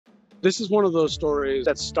This is one of those stories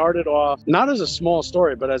that started off not as a small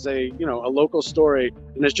story, but as a local story,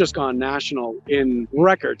 and has just gone national in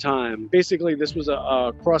record time. Basically, this was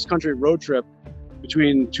a cross-country road trip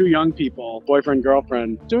between two young people, boyfriend,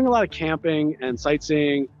 girlfriend, doing a lot of camping and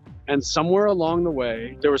sightseeing. And somewhere along the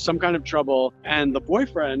way, there was some kind of trouble, and the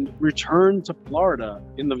boyfriend returned to Florida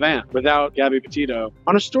in the van without Gabby Petito.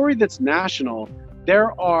 On a story that's national,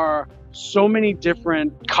 there are so many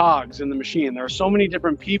different cogs in the machine. There are so many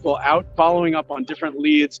different people out following up on different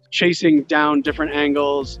leads, chasing down different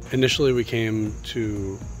angles. Initially, we came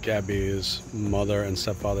to Gabby's mother and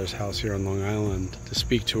stepfather's house here on Long Island to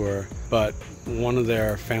speak to her, but one of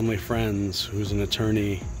their family friends, who's an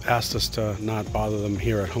attorney, asked us to not bother them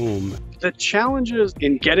here at home. The challenges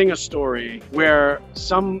in getting a story where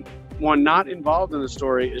someone not involved in the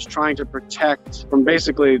story is trying to protect from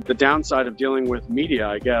basically the downside of dealing with media,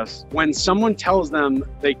 I guess. When someone tells them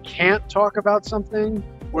they can't talk about something,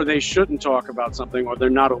 or they shouldn't talk about something, or they're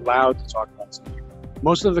not allowed to talk about something.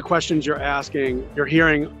 Most of the questions you're asking, you're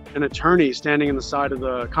hearing an attorney standing in the side of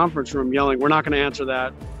the conference room yelling, "We're not going to answer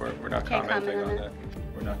that. We're not commenting on that.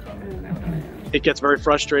 We're not commenting on that." It gets very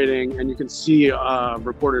frustrating, and you can see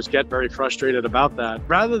reporters get very frustrated about that.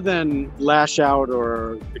 Rather than lash out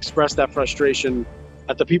or express that frustration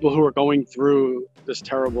at the people who are going through this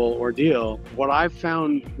terrible ordeal, what I've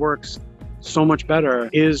found works so much better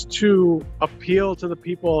is to appeal to the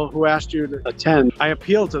people who asked you to attend. I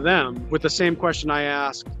appeal to them with the same question I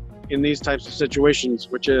ask in these types of situations,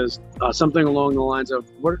 which is something along the lines of,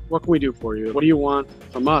 what can we do for you? What do you want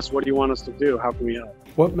from us? What do you want us to do? How can we help?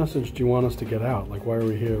 What message do you want us to get out? Like, why are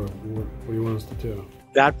we here? What do you want us to do?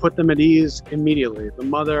 That put them at ease immediately. The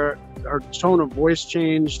mother, her tone of voice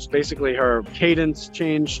changed. Basically, her cadence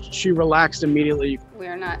changed. She relaxed immediately.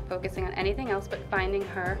 We're not focusing on anything else but finding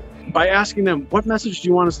her. By asking them, what message do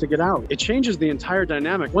you want us to get out? It changes the entire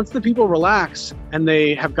dynamic. Once the people relax and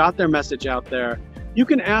they have got their message out there, you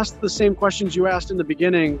can ask the same questions you asked in the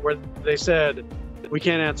beginning where they said, "We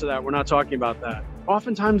can't answer that. We're not talking about that."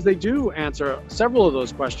 Oftentimes they do answer several of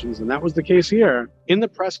those questions, and that was the case here. In the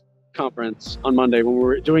press conference on Monday when we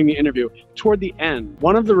were doing the interview, toward the end,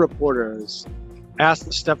 one of the reporters asked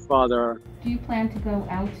the stepfather, "Do you plan to go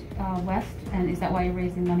out west, and is that why you're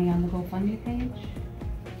raising money on the GoFundMe page?"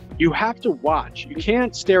 You have to watch. You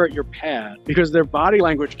can't stare at your pad because their body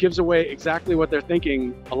language gives away exactly what they're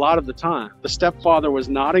thinking a lot of the time. The stepfather was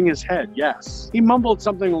nodding his head, yes. He mumbled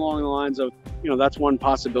something along the lines of, that's one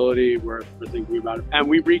possibility we're thinking about it. And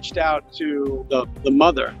we reached out to the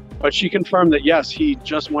mother, but she confirmed that, yes, he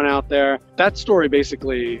just went out there. That story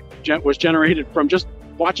basically was generated from just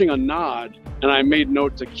watching a nod. And I made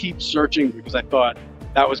note to keep searching because I thought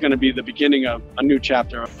that was going to be the beginning of a new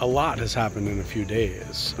chapter. A lot has happened in a few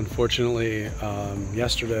days. Unfortunately,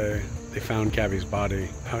 yesterday they found Gabby's body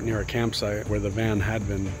out near a campsite where the van had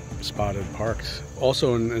been spotted parked.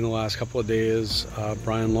 Also in the last couple of days,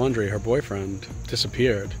 Brian Laundrie, her boyfriend,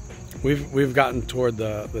 disappeared. We've gotten toward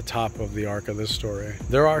the top of the arc of this story.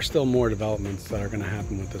 There are still more developments that are going to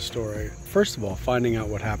happen with this story. First of all, finding out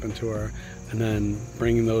what happened to her, and then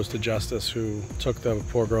bringing those to justice who took the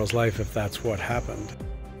poor girl's life if that's what happened.